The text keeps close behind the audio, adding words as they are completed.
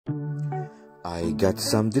I got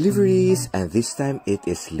some deliveries, and this time it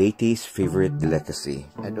is Leyte's favorite delicacy.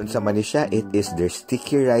 And unsa man ni siya, it is their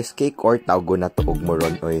sticky rice cake or tawgo na to og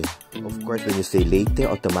moron oy. Of course, when you say Leyte,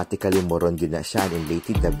 automatically moron yun na siya, and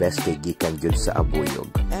Leyte the best kay gikan gyud sa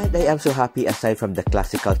Abuyog. And I am so happy, aside from the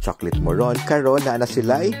classical chocolate moron, karon na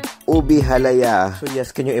sila Ube Halaya. So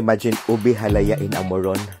yes, can you imagine Ube Halaya in a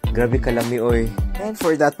moron? Grabe kalami oy. And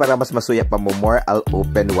for that, para mas masuya pa mo more, I'll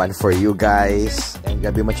open one for you guys. And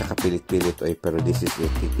grabe man siya kapilit-pilit oy, pero this is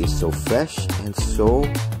it. It is so fresh and so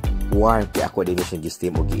warm. Kaya ako din siya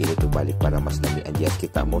gi-steam o giinit o balik para mas nami. And yes,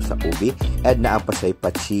 kita mo sa ube. And naapa siya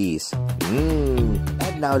pa cheese.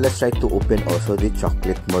 And now, let's try to open also the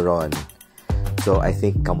chocolate moron. So, I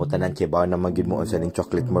think kamutanan kibaw na magid mo unsa ning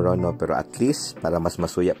chocolate moron, no? Pero at least, para mas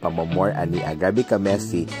masuya pa mo more, ani grabe ka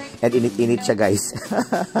messy. And init-init siya, guys.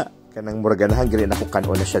 Kanang muraganahan, gili na kung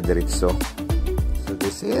kanon na siya diretso. So,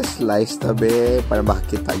 this is slice tabi para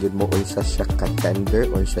makakita yun mo unsa siya ka-tender,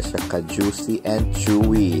 unsa siya ka-juicy and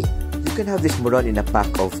chewy. You can have this moron in a pack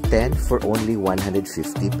of 10 for only 150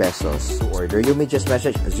 pesos. To order, you may just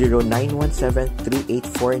message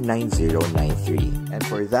 0917-384-9093. And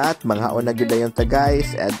for that, manghaon na gyud dayon ta guys.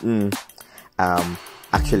 And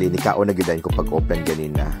actually, nikaon na gyud ko pag-open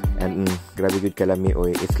ganina. And grabe gyud kalami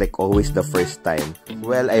oy. It's like always the first time.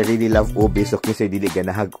 Well, I really love ube, so kinsa dili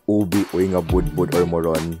ganahag ube oy nga budbud or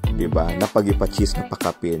moron, di ba? Napagipa-cheese na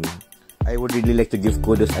pakapin. I would really like to give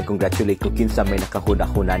kudos and congratulate kung kinsa may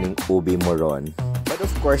nakahuna-huna ning ube moron. But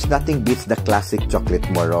of course, nothing beats the classic chocolate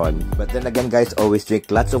moron. But then again guys, always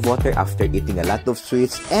drink lots of water after eating a lot of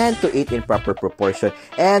sweets, and to eat in proper proportion,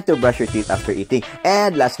 and to brush your teeth after eating.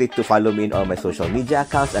 And lastly, to follow me in all my social media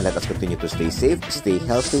accounts, and let us continue to stay safe, stay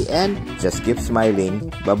healthy, and just keep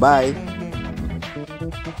smiling. Bye-bye!